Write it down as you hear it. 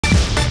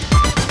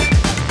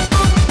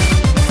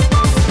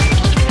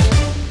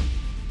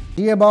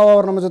T A ಬಾವ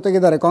ಅವರು ನಮ್ಮ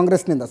ಜೊತೆಗಿದ್ದಾರೆ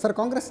ಕಾಂಗ್ರೆಸ್ನಿಂದ. ಸರ್,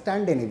 ಕಾಂಗ್ರೆಸ್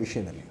ಸ್ಟ್ಯಾಂಡ್ ಏನು ಈ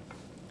ವಿಷಯದಲ್ಲಿ?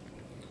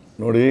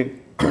 ನೋಡಿ,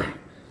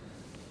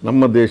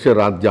 ನಮ್ಮ ದೇಶ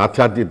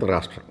ಜಾತ್ಯತೀತ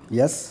ರಾಷ್ಟ್ರ.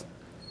 ಎಸ್,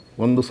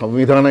 ಒಂದು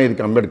ಸಂವಿಧಾನ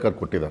ಇದಕ್ಕೆ ಅಂಬೇಡ್ಕರ್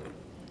ಕೊಟ್ಟಿದ್ದಾರೆ.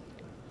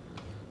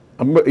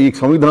 ಈ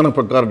ಸಂವಿಧಾನ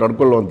ಪ್ರಕಾರ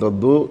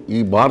ನಡ್ಕೊಳ್ಳುವಂಥದ್ದು ಈ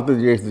ಭಾರತ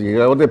ದೇಶದ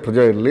ಯಾವುದೇ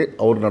ಪ್ರಜೆ ಇರಲಿ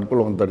ಅವ್ರು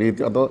ನಡ್ಕೊಳ್ಳುವಂಥ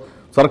ರೀತಿ ಅಥವಾ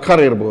ಸರ್ಕಾರ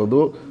ಇರ್ಬೋದು,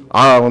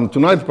 ಆ ಒಂದು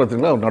ಚುನಾಯಿತ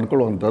ಪ್ರತಿನಿಧಿ ಅವ್ರು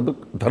ನಡ್ಕೊಳ್ಳುವಂಥದ್ದು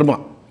ಧರ್ಮ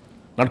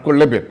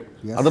ನಡ್ಕೊಳ್ಳೇಬೇಕು.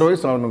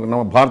 ಅದರ್ವೈಸ್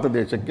ನಮ್ಮ ಭಾರತ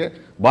ದೇಶಕ್ಕೆ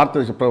ಭಾರತ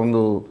ದೇಶ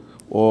ಒಂದು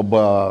ಒಬ್ಬ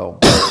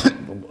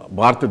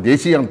ಭಾರತ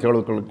ದೇಶೀಯ ಅಂತ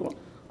ಹೇಳ್ಕೊಳ್ಳಿಕ್ಕೂ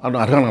ಅವನು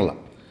ಅರ್ಹನಲ್ಲ.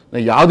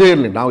 ಯಾವುದೇ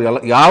ಇರಲಿ, ನಾವು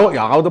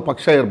ಯಾವುದೇ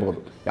ಪಕ್ಷ ಇರ್ಬೋದು,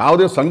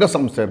 ಯಾವುದೇ ಸಂಘ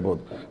ಸಂಸ್ಥೆ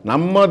ಇರ್ಬೋದು,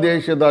 ನಮ್ಮ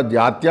ದೇಶದ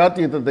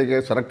ಜಾತ್ಯತೀತತೆಗೆ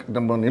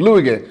ನಮ್ಮ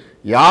ನಿಲುವಿಗೆ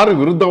ಯಾರು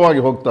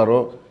ವಿರುದ್ಧವಾಗಿ ಹೋಗ್ತಾರೋ,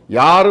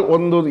 ಯಾರು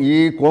ಒಂದು ಈ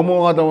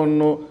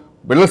ಕೋಮುವಾದವನ್ನು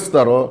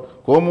ಬೆಳೆಸ್ತಾರೋ,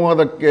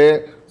 ಕೋಮುವಾದಕ್ಕೆ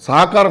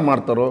ಸಹಕಾರ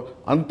ಮಾಡ್ತಾರೋ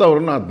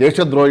ಅಂಥವ್ರನ್ನ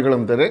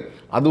ದೇಶದ್ರೋಹಿಗಳಂತಾರೆ.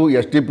 ಅದು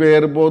SDP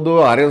ಇರ್ಬೋದು,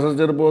 RSS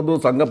ಇರ್ಬೋದು,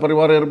 ಸಂಘ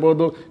ಪರಿವಾರ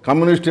ಇರ್ಬೋದು,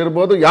 ಕಮ್ಯುನಿಸ್ಟ್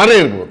ಇರ್ಬೋದು, ಯಾರೇ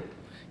ಇರ್ಬೋದು.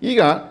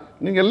 ಈಗ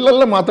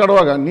ನೀವೆಲ್ಲೆಲ್ಲ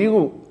ಮಾತಾಡುವಾಗ ನೀವು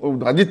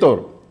ಅಜಿತ್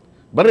ಅವರು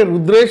ಬರೀ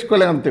ರುದ್ರೇಶ್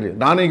ಕೊಲೆ ಅಂತೀರಿ.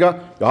 ನಾನೀಗ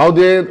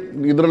ಯಾವುದೇ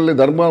ಇದರಲ್ಲಿ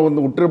ಧರ್ಮ ಒಂದು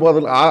ಹುಟ್ಟಿರ್ಬೋದು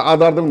ಆ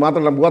ಆಧಾರದಲ್ಲಿ ಮಾತ್ರ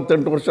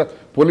 38 ವರ್ಷ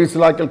ಪೊಲೀಸ್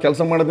ಇಲಾಖೆಯಲ್ಲಿ ಕೆಲಸ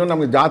ಮಾಡಿದ್ರೆ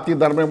ನಮಗೆ ಜಾತಿ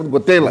ಧರ್ಮ ಎಂಬುದು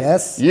ಗೊತ್ತೇ ಇಲ್ಲ.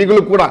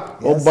 ಈಗಲೂ ಕೂಡ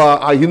ಒಬ್ಬ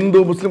ಆ ಹಿಂದೂ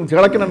ಮುಸ್ಲಿಂ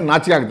ಹೇಳೋಕ್ಕೆ ನನಗೆ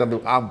ನಾಚಿಕೆ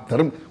ಆಗ್ತದೆ. ಆ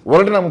ಧರ್ಮ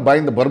ಹೊರಡೆ ನಮ್ಮ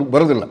ಬಾಯಿಂದ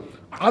ಬರೋದಿಲ್ಲ.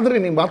 ಆದರೆ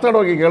ನೀವು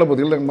ಮಾತಾಡುವಾಗ ಈಗ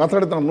ಹೇಳ್ಬೋದು, ಇಲ್ಲ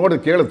ಮಾತಾಡಿದ್ರೆ ನಾವು ನೋಡಿ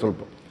ಕೇಳೋದು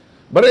ಸ್ವಲ್ಪ.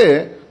 ಬರೀ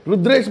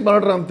ರುದ್ರೇಶ್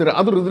ಮರ್ಡ್ರ್ ಅಂತೀರಿ.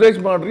 ಅದು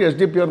ರುದ್ರೇಶ್ ಮರ್ಡ್ರ್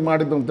SDP ಅವ್ರು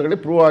ಮಾಡಿದ್ದು ಅಂತೇಳಿ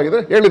ಪ್ರೂವ್ ಆಗಿದೆ,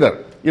 ಹೇಳಿದ್ದಾರೆ.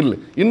 ಇಲ್ಲಿ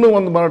ಇನ್ನೂ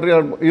ಒಂದು ಮರ್ಡ್ರ್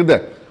ಇದೆ,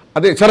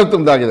 ಅದೇ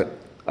ಶರತ್ತಂದಾಗಿದೆ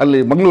ಅಲ್ಲಿ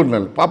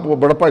ಮಂಗಳೂರಿನಲ್ಲಿ. ಪಾಪ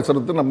ಬಡಪಾಯಿ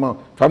ಶರತ್ತು ನಮ್ಮ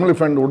ಫ್ಯಾಮಿಲಿ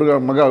ಫ್ರೆಂಡ್ ಹುಡುಗ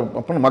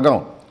ಅಪ್ಪನ ಮಗ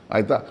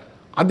ಆಯಿತಾ.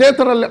 ಅದೇ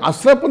ಥರ ಅಲ್ಲಿ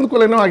ಅಶ್ರಫ್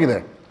ಕೊಲೆನೂ ಆಗಿದೆ.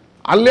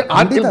 ಅಲ್ಲಿ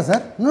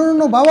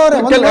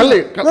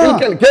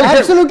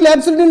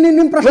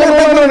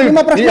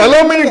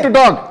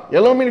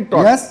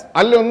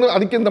ಅಲ್ಲಿ ಒಂದು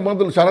ಅದಕ್ಕಿಂತ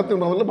ಮೊದಲು ಶರತ್ತಿನ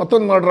ಮೊದಲು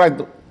ಮತ್ತೊಂದು ಮರ್ಡರ್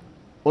ಆಯಿತು.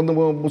 ಒಂದು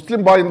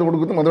ಮುಸ್ಲಿಂ ಬಾಯಿಂದ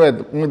ಹುಡುಗದ್ದು ಮದುವೆ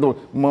ಆಯಿತು,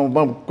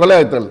 ಕೊಲೆ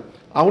ಆಯ್ತು. ಅಲ್ಲಿ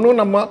ಅವನು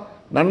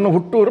ನನ್ನ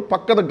ಹುಟ್ಟೂರು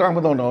ಪಕ್ಕದ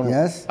ಗ್ರಾಮದವನು ಅವನು,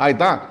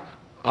 ಆಯ್ತಾ.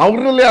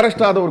 ಅವ್ರಲ್ಲಿ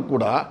ಅರೆಸ್ಟ್ ಆದವರು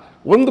ಕೂಡ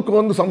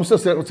ಒಂದಕ್ಕೊಂದು ಸಂಸ್ಥೆ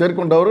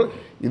ಸೇರಿಕೊಂಡವರು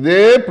ಇದೇ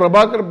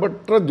ಪ್ರಭಾಕರ್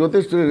ಭಟ್ರ ಜೊತೆ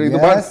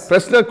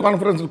ಪ್ರೆಸ್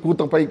ಕಾನ್ಫರೆನ್ಸ್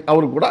ಕೂತ ಪೈ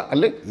ಅವರು ಕೂಡ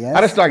ಅಲ್ಲಿ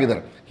ಅರೆಸ್ಟ್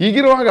ಆಗಿದ್ದಾರೆ.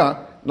 ಹೀಗಿರುವಾಗ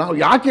ನಾವು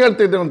ಯಾಕೆ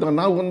ಹೇಳ್ತಾ ಇದ್ದೇವೆ ಅಂತ,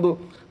 ನಾವು ಒಂದು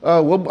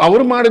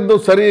ಅವ್ರು ಮಾಡಿದ್ದು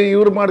ಸರಿ,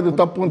 ಇವ್ರು ಮಾಡಿದ್ದು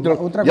ತಪ್ಪು ಅಂತ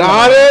ಹೇಳಿ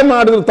ಯಾರೇ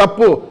ಮಾಡಿದ್ರು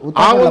ತಪ್ಪು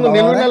ಆ ಒಂದು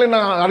ನಿಲುವಿನಲ್ಲಿ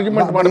ನಾವು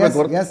ಆರ್ಗ್ಯುಮೆಂಟ್ ಮಾಡಬೇಕು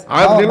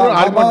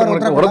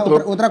ಹೊರತು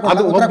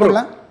ಅದು ಒಬ್ಬರು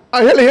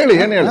ಹೇಳಿ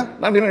ಏನು ಹೇಳಿ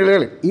ನಾನು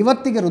ಹೇಳಿ.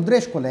 ಇವತ್ತಿಗೆ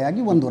ರುದ್ರೇಶ್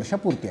ಕೊಲೆಯಾಗಿ 1 ವರ್ಷ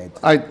ಪೂರ್ತಿ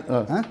ಆಯ್ತು.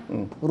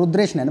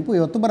 ರುದ್ರೇಶ್ ನೆನಪು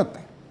ಇವತ್ತು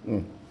ಬರುತ್ತೆ.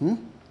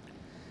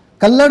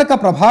 ಕಲ್ಲಡ್ಕ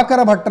ಪ್ರಭಾಕರ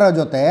ಭಟ್ರ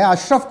ಜೊತೆ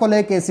ಅಶ್ರಫ್ ಕೊಲೆ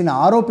ಕೇಸಿನ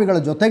ಆರೋಪಿಗಳ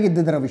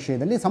ಜೊತೆಗಿದ್ದಿದ್ದರ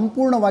ವಿಷಯದಲ್ಲಿ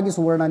ಸಂಪೂರ್ಣವಾಗಿ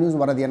ಸುವರ್ಣ ನ್ಯೂಸ್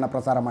ವರದಿಯನ್ನು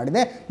ಪ್ರಸಾರ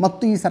ಮಾಡಿದೆ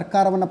ಮತ್ತು ಈ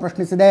ಸರ್ಕಾರವನ್ನು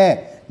ಪ್ರಶ್ನಿಸಿದೆ.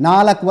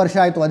 4 ವರ್ಷ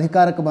ಆಯಿತು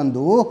ಅಧಿಕಾರಕ್ಕೆ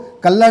ಬಂದು.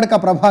 ಕಲ್ಲಡ್ಕ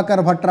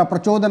ಪ್ರಭಾಕರ್ ಭಟ್ರ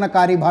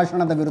ಪ್ರಚೋದನಕಾರಿ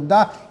ಭಾಷಣದ ವಿರುದ್ಧ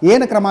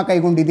ಏನು ಕ್ರಮ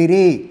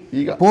ಕೈಗೊಂಡಿದ್ದೀರಿ?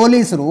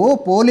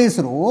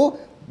 ಪೊಲೀಸರು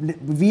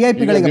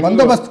ವಿಐಪಿಗಳಿಗೆ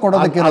ಬಂದೋಬಸ್ತ್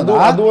ಕೊಡೋದಕ್ಕಿರೋದ,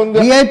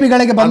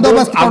 ವಿಐಪಿಗಳಿಗೆ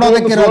ಬಂದೋಬಸ್ತ್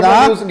ಕೊಡೋದಕ್ಕಿರೋದ,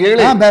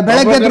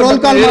 ಬೆಳಗ್ಗೆ ರೋಲ್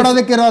ಕಾಲ್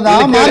ಮಾಡೋದಕ್ಕಿರೋದ,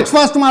 ಮಾರ್ಚ್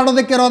ಫಾಸ್ಟ್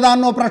ಮಾಡೋದಕ್ಕಿರೋದ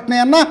ಅನ್ನೋ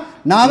ಪ್ರಶ್ನೆಯನ್ನ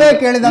ನಾವೇ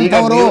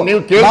ಕೇಳಿದಂಥವ್ರು.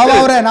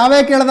 ನಾವೇ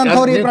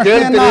ಕೇಳಿದಂಥವ್ರು ಈ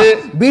ಪ್ರಶ್ನೆಯನ್ನ.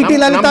 BT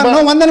ಲಲಿತಾ,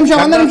 ಒಂದ್ ನಿಮಿಷ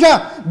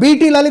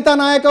BT ಲಲಿತಾ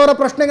ನಾಯಕ್ ಅವರ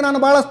ಪ್ರಶ್ನೆಗೆ ನಾನು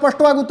ಬಹಳ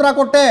ಸ್ಪಷ್ಟವಾಗಿ ಉತ್ತರ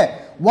ಕೊಟ್ಟೆ.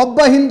 ಒಬ್ಬ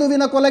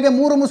ಹಿಂದುವಿನ ಕೊಲೆಗೆ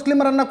 3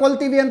 ಮುಸ್ಲಿಮರನ್ನ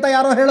ಕೊಲ್ತೀವಿ ಅಂತ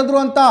ಯಾರೋ ಹೇಳಿದ್ರು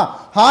ಅಂತ.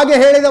 ಹಾಗೆ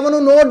ಹೇಳಿದವನು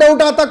ನೋ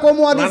ಡೌಟ್ ಆತ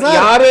ಕೋಮುವಾದಿ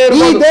ಸರ್.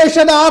 ಈ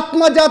ದೇಶದ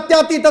ಆತ್ಮ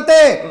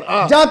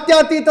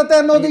ಜಾತ್ಯತೀತತೆ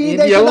ಅನ್ನೋದು ಈ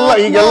ದೇಶದ,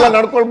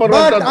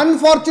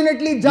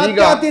 ಅನ್ಫಾರ್ಚುನೇಟ್ಲಿ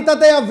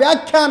ಜಾತ್ಯತೀತತೆಯ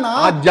ವ್ಯಾಖ್ಯಾನ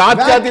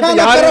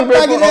ಕರಪ್ಟ್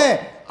ಆಗಿದೆ.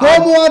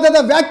 ಕೋಮುವಾದದ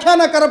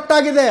ವ್ಯಾಖ್ಯಾನ ಕರಪ್ಟ್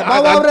ಆಗಿದೆ.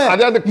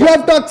 You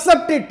have to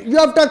accept it.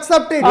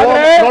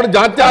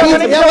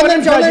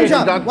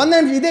 ಒಂದ್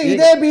ನಿಮಿಷ.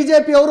 ಇದೇ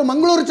ಬಿಜೆಪಿ ಅವರು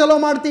ಮಂಗಳೂರು ಚಲೋ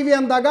ಮಾಡ್ತೀವಿ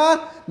ಅಂದಾಗ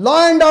ಲಾ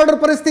ಅಂಡ್ ಆರ್ಡರ್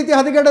ಪರಿಸ್ಥಿತಿ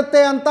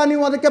ಹದಗೆಡುತ್ತೆ ಅಂತ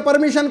ನೀವು ಅದಕ್ಕೆ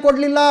ಪರ್ಮಿಷನ್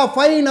ಕೊಡ್ಲಿಲ್ಲ.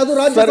 ಫೈನ್, ಅದು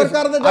ರಾಜ್ಯ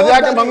ಸರ್ಕಾರದ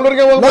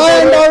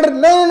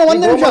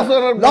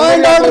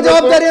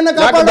ಜವಾಬ್ದಾರಿಯನ್ನು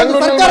ಕಾಪಾಡೋದು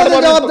ಸರ್ಕಾರದ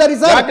ಜವಾಬ್ದಾರಿ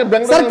ಸರ್,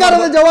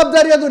 ಸರ್ಕಾರದ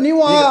ಜವಾಬ್ದಾರಿ ಅದು.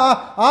 ನೀವು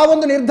ಆ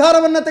ಒಂದು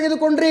ನಿರ್ಧಾರವನ್ನ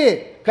ತೆಗೆದುಕೊಂಡ್ರಿ.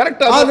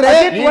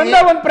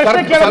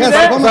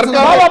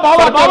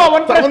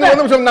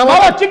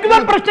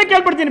 ಪ್ರಶ್ನೆ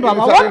ಕೇಳ್ಬಿಡ್ತೀನಿ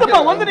ಬಾಬಾ,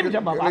 ಒಂದು ನಿಮಿಷ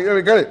ಬಾಬಾ.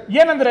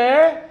 ಏನಂದ್ರೆ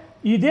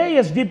ಇದೇ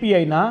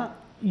SDPIನ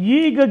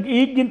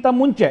ಈಗಿಂತ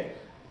ಮುಂಚೆ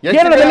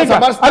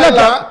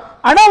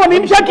ಅಣ್ಣ ಒಂದ್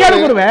ನಿಮಿಷ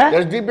ಕೇಳಿಗುರುವೆ,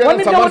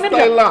 ಒಂದ್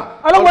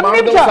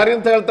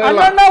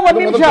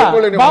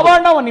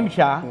ನಿಮಿಷ.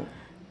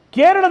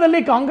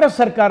 ಕೇರಳದಲ್ಲಿ ಕಾಂಗ್ರೆಸ್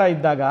ಸರ್ಕಾರ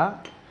ಇದ್ದಾಗ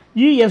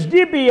ಈ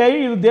SDPI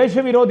ಇದು ದೇಶ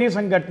ವಿರೋಧಿ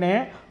ಸಂಘಟನೆ,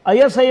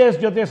 ISIS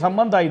ಜೊತೆ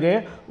ಸಂಬಂಧ ಇದೆ,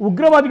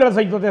 ಉಗ್ರವಾದಿಗಳ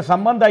ಜೊತೆ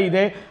ಸಂಬಂಧ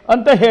ಇದೆ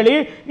ಅಂತ ಹೇಳಿ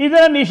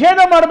ಇದನ್ನ ನಿಷೇಧ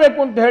ಮಾಡಬೇಕು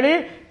ಅಂತ ಹೇಳಿ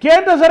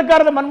ಕೇಂದ್ರ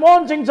ಸರ್ಕಾರದ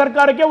ಮನಮೋಹನ್ ಸಿಂಗ್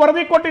ಸರ್ಕಾರಕ್ಕೆ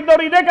ವರದಿ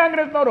ಕೊಟ್ಟಿದ್ದವರು ಇದೇ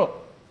ಕಾಂಗ್ರೆಸ್ನವರು.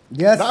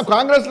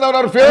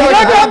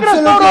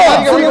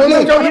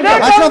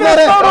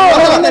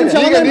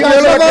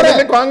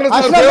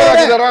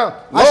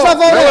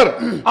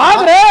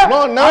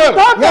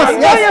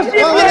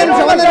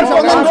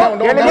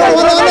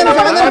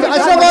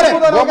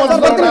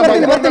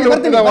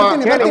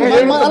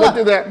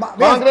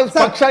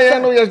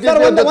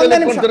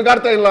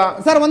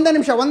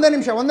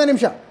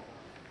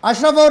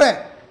 ಅಶ್ರಫ್ ಅವರೇ,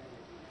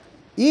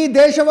 ಈ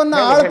ದೇಶವನ್ನು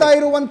ಆಳ್ತಾ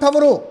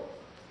ಇರುವಂಥವರು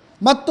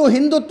ಮತ್ತು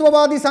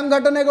ಹಿಂದುತ್ವವಾದಿ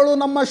ಸಂಘಟನೆಗಳು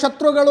ನಮ್ಮ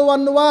ಶತ್ರುಗಳು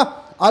ಅನ್ನುವ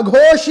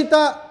ಅಘೋಷಿತ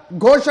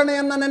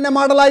ಘೋಷಣೆಯನ್ನು ನಿನ್ನೆ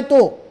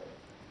ಮಾಡಲಾಯಿತು.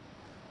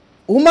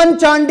 ಉಮನ್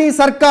ಚಾಂಡಿ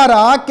ಸರ್ಕಾರ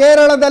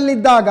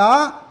ಕೇರಳದಲ್ಲಿದ್ದಾಗ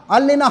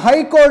ಅಲ್ಲಿನ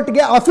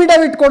ಹೈಕೋರ್ಟ್ಗೆ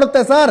ಅಫಿಡವಿಟ್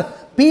ಕೊಡುತ್ತೆ, sir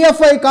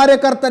PFI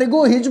ಕಾರ್ಯಕರ್ತರಿಗೂ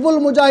Hizbul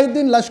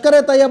Mujahideen, Lashkar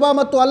A Taiba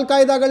ಮತ್ತು ಅಲ್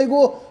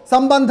ಕಾಯ್ದಾಗಳಿಗೂ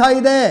ಸಂಬಂಧ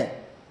ಇದೆ.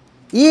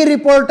 ಈ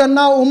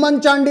ರಿಪೋರ್ಟನ್ನು ಉಮನ್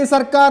ಚಾಂಡಿ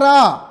ಸರ್ಕಾರ,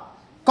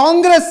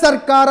 ಕಾಂಗ್ರೆಸ್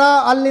ಸರ್ಕಾರ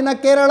ಅಲ್ಲಿನ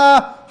ಕೇರಳ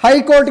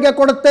ಹೈಕೋರ್ಟ್ಗೆ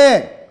ಕೊಡುತ್ತೆ.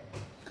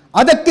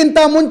 ಅದಕ್ಕಿಂತ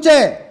ಮುಂಚೆ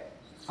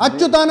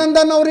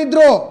ಅಚ್ಯುತಾನಂದನ್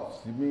ಅವರಿದ್ರು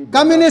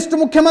ಕಮ್ಯುನಿಸ್ಟ್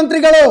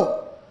ಮುಖ್ಯಮಂತ್ರಿಗಳು.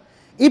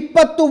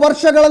 20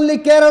 ವರ್ಷಗಳಲ್ಲಿ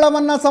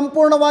ಕೇರಳವನ್ನು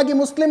ಸಂಪೂರ್ಣವಾಗಿ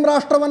ಮುಸ್ಲಿಂ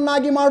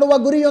ರಾಷ್ಟ್ರವನ್ನಾಗಿ ಮಾಡುವ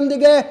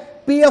ಗುರಿಯೊಂದಿಗೆ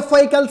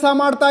PFI ಕೆಲಸ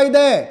ಮಾಡ್ತಾ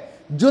ಇದೆ.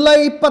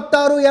 ಜುಲೈ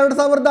 26,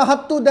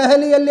 2010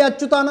 ದೆಹಲಿಯಲ್ಲಿ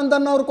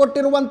ಅಚ್ಯುತಾನಂದನ್ ಅವರು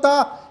ಕೊಟ್ಟಿರುವಂಥ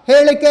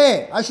ಹೇಳಿಕೆ,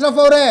 ಅಶ್ರಫ್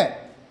ಅವರೇ,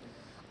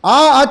 ಆ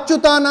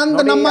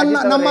ಅಚ್ಯುತಾನಂದ್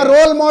ನಮ್ಮ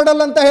ರೋಲ್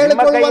ಮಾಡೆಲ್ ಅಂತ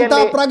ಹೇಳಿಕೊಳ್ಳುವಂತ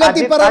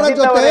ಪ್ರಗತಿಪರರ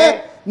ಜೊತೆ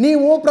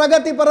ನೀವು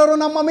ಪ್ರಗತಿಪರರು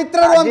ನಮ್ಮ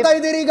ಮಿತ್ರರು ಅಂತ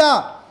ಇದ್ದೀರಿ. ಈಗ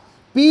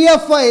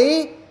PFI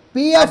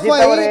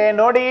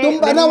ನೋಡಿ,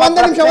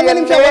 ಒಂದು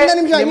ನಿಮಿಷ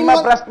ನಿಮ್ಮ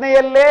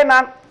ಪ್ರಶ್ನೆಯಲ್ಲೇ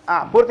ನಾನು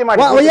ಪೂರ್ತಿ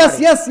ಮಾಡಿ.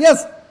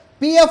 ಎಸ್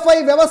PFI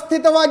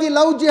ವ್ಯವಸ್ಥಿತವಾಗಿ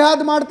ಲವ್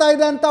ಜಿಹಾದ್ ಮಾಡ್ತಾ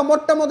ಇದೆ ಅಂತ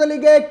ಮೊಟ್ಟ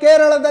ಮೊದಲಿಗೆ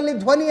ಕೇರಳದಲ್ಲಿ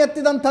ಧ್ವನಿ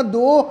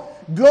ಎತ್ತಿದಂಥದ್ದು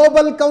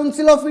global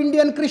council of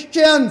Indian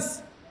Christians.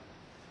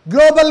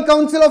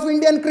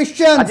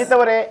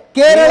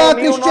 Kerala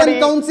Christian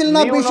council ನ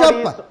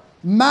ಬಿಷಪ್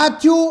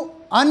ಮ್ಯಾಥ್ಯೂ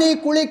ಅನಿ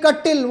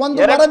ಕುಳಿಕಟ್ಟಿಲ್ ಒಂದು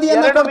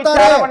ವರದಿಯನ್ನು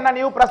ಕೊಡ್ತಾರೆ.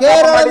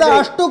 ಕೇರಳದ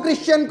ಅಷ್ಟು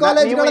ಕ್ರಿಶ್ಚಿಯನ್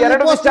ಕಾಲೇಜುಗಳಲ್ಲಿ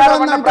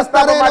ಪೋಸ್ಟರ್ಗಳನ್ನು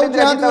ಅಂಟಿಸ್ತಾರೆ ಲವ್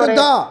ಜಿಹಾದ್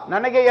ವಿರುದ್ಧ.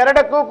 ನನಗೆ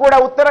ಎರಡಕ್ಕೂ ಕೂಡ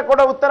ಉತ್ತರ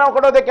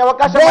ಕೊಡೋದಕ್ಕೆ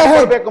ಅವಕಾಶ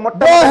ಮಾಡಬೇಕು.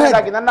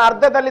 ಮೊಟ್ಟಮೊದಲಾಗಿ ನನ್ನ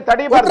ಅರ್ಧದಲ್ಲಿ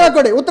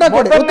ಉತ್ತರ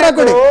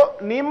ಕೊಡಿ.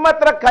 ನಿಮ್ಮ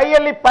ಹತ್ರ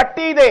ಕೈಯಲ್ಲಿ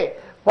ಪಟ್ಟಿ ಇದೆ.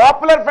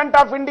 ಪಾಪ್ಯುಲರ್ ಫ್ರಂಟ್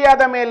ಆಫ್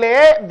ಇಂಡಿಯಾದ ಮೇಲೆ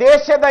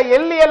ದೇಶದ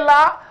ಎಲ್ಲಿ ಎಲ್ಲ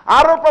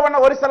ಆರೋಪವನ್ನು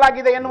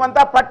ಹೊರಿಸಲಾಗಿದೆ ಎನ್ನುವಂತ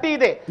ಪಟ್ಟಿ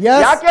ಇದೆ.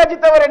 ಯಾಕೆ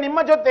ಅಜಿತ್ ಅವರೇ, ನಿಮ್ಮ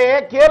ಜೊತೆ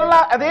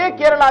ಅದೇ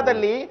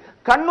ಕೇರಳದಲ್ಲಿ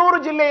ಕಣ್ಣೂರು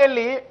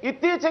ಜಿಲ್ಲೆಯಲ್ಲಿ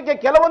ಇತ್ತೀಚೆಗೆ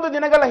ಕೆಲವೊಂದು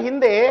ದಿನಗಳ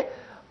ಹಿಂದೆ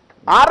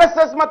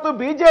RSS ಮತ್ತು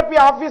ಬಿಜೆಪಿ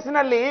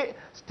ಆಫೀಸಿನಲ್ಲಿ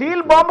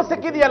ಸ್ಟೀಲ್ ಬಾಂಬ್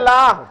ಸಿಕ್ಕಿದೆಯಲ್ಲ,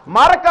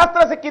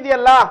 ಮಾರಕಾಸ್ತ್ರ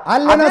ಸಿಕ್ಕಿದೆಯಲ್ಲ,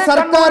 ಅಲ್ಲಿನ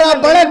ಸರ್ಕಾರ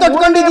ಬಳೆ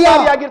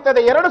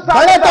ಆಗಿರ್ತದೆ.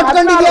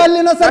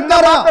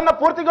 2016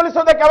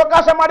 ಪೂರ್ತಿಗೊಳಿಸೋದಕ್ಕೆ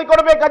ಅವಕಾಶ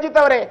ಮಾಡಿಕೊಡ್ಬೇಕು ಅಜಿತ್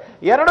ಅವರೇ.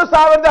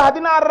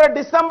 2016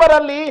 ಡಿಸೆಂಬರ್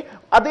ಅಲ್ಲಿ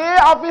ಅದೇ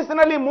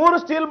ಆಫೀಸಿನಲ್ಲಿ 3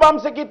 ಸ್ಟೀಲ್ ಬಾಂಬ್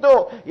ಸಿಕ್ಕಿತ್ತು.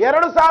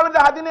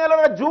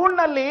 2017 ಜೂನ್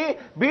ನಲ್ಲಿ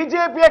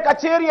ಬಿಜೆಪಿಯ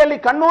ಕಚೇರಿಯಲ್ಲಿ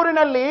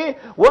ಕಣ್ಣೂರಿನಲ್ಲಿ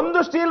 1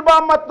 ಸ್ಟೀಲ್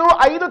ಬಾಂಬ್ ಮತ್ತು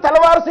 5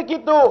 ತಲವಾರು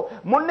ಸಿಕ್ಕಿತ್ತು.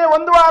 ಮೊನ್ನೆ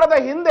 1 ವಾರದ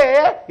ಹಿಂದೆ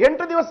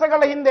 8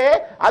 ದಿವಸಗಳ ಹಿಂದೆ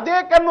ಅದೇ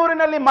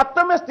ಕಣ್ಣೂರಿನಲ್ಲಿ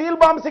ಮತ್ತೊಮ್ಮೆ ಸ್ಟೀಲ್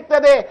ಬಾಂಬ್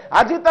ಸಿಗ್ತದೆ.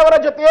 ಅಜಿತ್ ಅವರ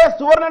ಜೊತೆ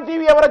ಸುವರ್ಣ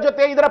ಟಿವಿ ಅವರ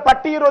ಜೊತೆ ಇದರ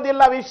ಪಟ್ಟಿ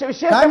ಇರೋದಿಲ್ಲ.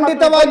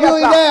 ಖಂಡಿತವಾಗಿಯೂ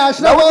ಇದೆ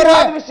ಅಶ್ರಫ್ ಅವರೇ,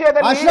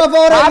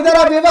 ಇದರ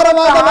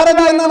ವಿವರವಾದ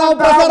ವರದಿಯನ್ನು ನಾವು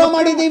ಪ್ರಸಾರ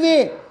ಮಾಡಿದ್ದೀವಿ.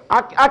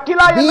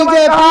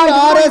 ಬಿಜೆಪಿ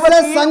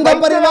RSS ಸಂಘ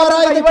ಪರಿವಾರ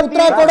ಇದಕ್ಕೆ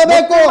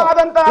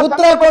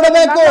ಉತ್ತರ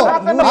ಕೊಡಬೇಕು.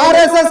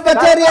 RSS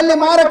ಕಚೇರಿಯಲ್ಲಿ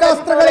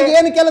ಮಾರಕಾಸ್ತ್ರಗಳಿಗೆ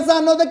ಏನು ಕೆಲಸ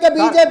ಅನ್ನೋದಕ್ಕೆ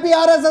ಬಿಜೆಪಿ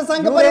RSS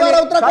ಸಂಘ ಪರಿವಾರ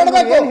ಉತ್ತರ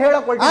ಕೊಡಬೇಕು.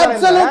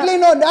 Absolutely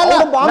no.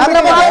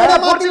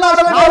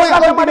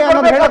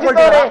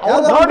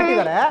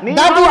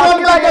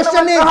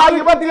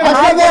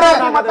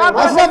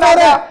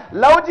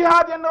 ಲವ್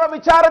ಜಿಹಾದ್ ಎನ್ನುವ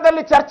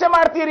ವಿಚಾರದಲ್ಲಿ ಚರ್ಚೆ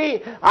ಮಾಡ್ತೀರಿ.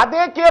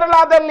 ಅದೇ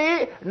ಕೇರಳದಲ್ಲಿ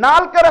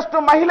 4ರಷ್ಟು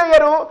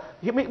ಮಹಿಳೆಯರು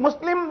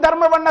ಮುಸ್ಲಿಂ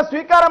ಧರ್ಮವನ್ನ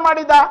ಸ್ವೀಕಾರ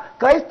ಮಾಡಿದ,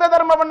 ಕ್ರೈಸ್ತ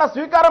ಧರ್ಮವನ್ನ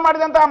ಸ್ವೀಕಾರ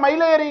ಮಾಡಿದಂತಹ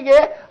ಮಹಿಳೆಯರಿಗೆ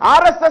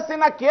RSS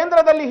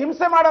ಕೇಂದ್ರದಲ್ಲಿ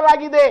ಹಿಂಸೆ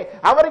ಮಾಡಲಾಗಿದೆ,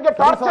 ಅವರಿಗೆ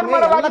ಟಾರ್ಚರ್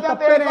ಮಾಡಲಾಗಿದೆ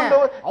ಅಂತ ಹೇಳಿಕೊಂಡು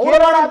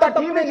ಕೇರಳದ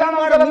ಟಿವಿ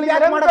ಚಾನೆಲ್ಗಳಲ್ಲಿ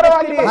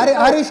ನಿರಂತರವಾಗಿ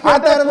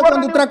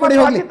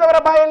ಅವರ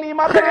ಬಾಯಲ್ಲಿ ಈ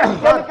ಮಾತನ್ನು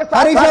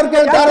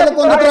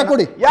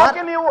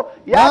ಯಾಕೆ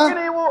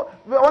ನೀವು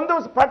ಒಂದು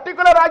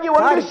ಪರ್ಟಿಕ್ಯುಲರ್ ಆಗಿ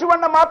ಒಂದು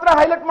ಇಶ್ಯೂವನ್ನ ಮಾತ್ರ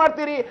ಹೈಲೈಟ್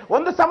ಮಾಡ್ತೀರಿ,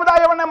 ಒಂದು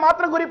ಸಮುದಾಯವನ್ನ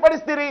ಮಾತ್ರ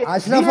ಗುರಿಪಡಿಸ್ತೀರಿ?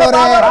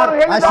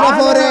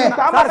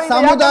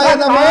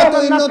 ಸಮುದಾಯದ ಮಾತು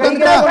ಇನ್ನೂ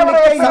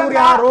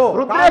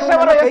ರುದ್ರೇಶ್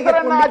ಅವರ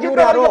ಹೆಸರನ್ನ ಅಜಿತ್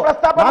ಅವರಿಗೆ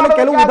ಪ್ರಸ್ತಾಪ ನಾನು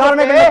ಕೆಲವು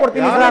ಉದಾಹರಣೆಗಳನ್ನು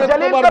ಕೊಡ್ತೀನಿ ಸರ್.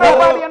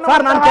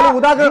 ನಾನು ಕೆಲವು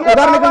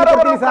ಉದಾಹರಣೆಗಳನ್ನು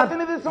ಕೊಡ್ತೀನಿ ಸರ್.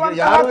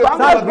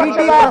 ವಿ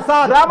ಟಿ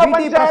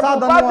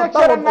ಪ್ರಸಾದ್ ಅನ್ನುವಂತ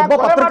ಒಬ್ಬ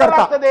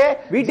ಪತ್ರಕರ್ತ,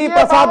 ವಿ ಟಿ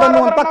ಪ್ರಸಾದ್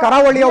ಅನ್ನುವಂತ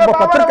ಕರಾವಳಿಯ ಒಬ್ಬ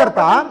ಪತ್ರಕರ್ತ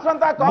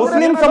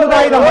ಮುಸ್ಲಿಂ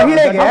ಸಮುದಾಯದ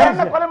ಮಹಿಳೆಗೆ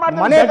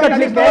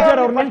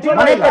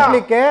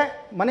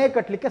ಮನೆ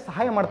ಕಟ್ಟಲಿಕ್ಕೆ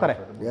ಸಹಾಯ ಮಾಡ್ತಾರೆ.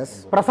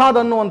 ಪ್ರಸಾದ್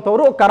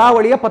ಅನ್ನುವಂಥವ್ರು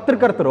ಕರಾವಳಿಯ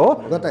ಪತ್ರಕರ್ತರು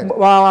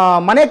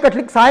ಮನೆ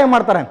ಕಟ್ಟಲಿಕ್ಕೆ ಸಹಾಯ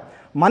ಮಾಡ್ತಾರೆ.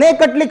 ಮನೆ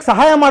ಕಟ್ಟಲಿಕ್ಕೆ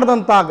ಸಹಾಯ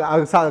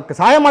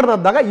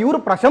ಮಾಡಿದಾಗ ಇವರು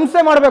ಪ್ರಶಂಸೆ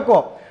ಮಾಡಬೇಕು.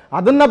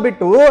 ಅದನ್ನ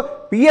ಬಿಟ್ಟು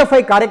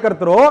PFI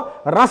ಕಾರ್ಯಕರ್ತರು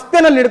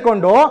ರಸ್ತೆನಲ್ಲಿ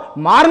ಹಿಡ್ಕೊಂಡು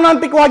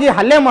ಮಾರಣಾಂತಿಕವಾಗಿ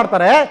ಹಲ್ಲೆ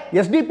ಮಾಡ್ತಾರೆ.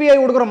 SDPI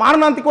ಹುಡುಗರು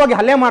ಮಾರಣಾಂತಿಕವಾಗಿ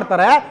ಹಲ್ಲೆ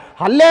ಮಾಡ್ತಾರೆ.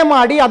 ಹಲ್ಲೆ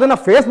ಮಾಡಿ ಅದನ್ನ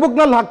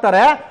ಫೇಸ್ಬುಕ್ನಲ್ಲಿ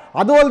ಹಾಕ್ತಾರೆ.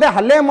 ಅದು ಅಲ್ಲದೆ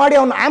ಹಲ್ಲೆ ಮಾಡಿ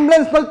ಅವನ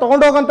ಆಂಬ್ಯುಲೆನ್ಸ್ನಲ್ಲಿ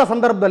ತಗೊಂಡೋಗಂತ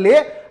ಸಂದರ್ಭದಲ್ಲಿ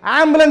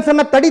ಆಂಬ್ಯುಲೆನ್ಸ್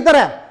ಅನ್ನ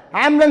ತಡೀತಾರೆ.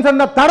 ಆಂಬ್ಯುಲೆನ್ಸ್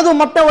ಅನ್ನ ತಡೆದು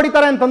ಮತ್ತೆ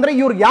ಹೊಡಿತಾರೆ ಅಂತಂದ್ರೆ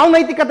ಇವ್ರಿಗೆ ಯಾವ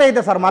ನೈತಿಕತೆ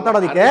ಇದೆ ಸರ್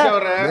ಮಾತಾಡೋದಕ್ಕೆ?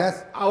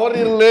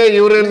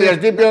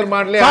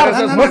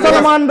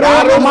 ಮುಸಲ್ಮಾನರು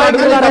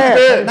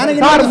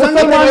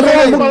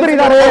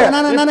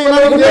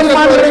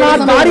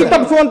ದಾರಿ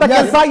ತಪ್ಪಿಸುವಂತ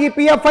ಕೆಲಸ ಈ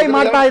PFI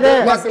ಮಾಡ್ತಾ ಇದೆ.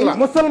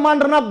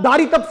 ಮುಸಲ್ಮಾನರನ್ನ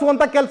ದಾರಿ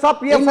ತಪ್ಪಿಸುವಂತ ಕೆಲಸ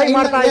PFI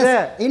ಮಾಡ್ತಾ ಇದೆ.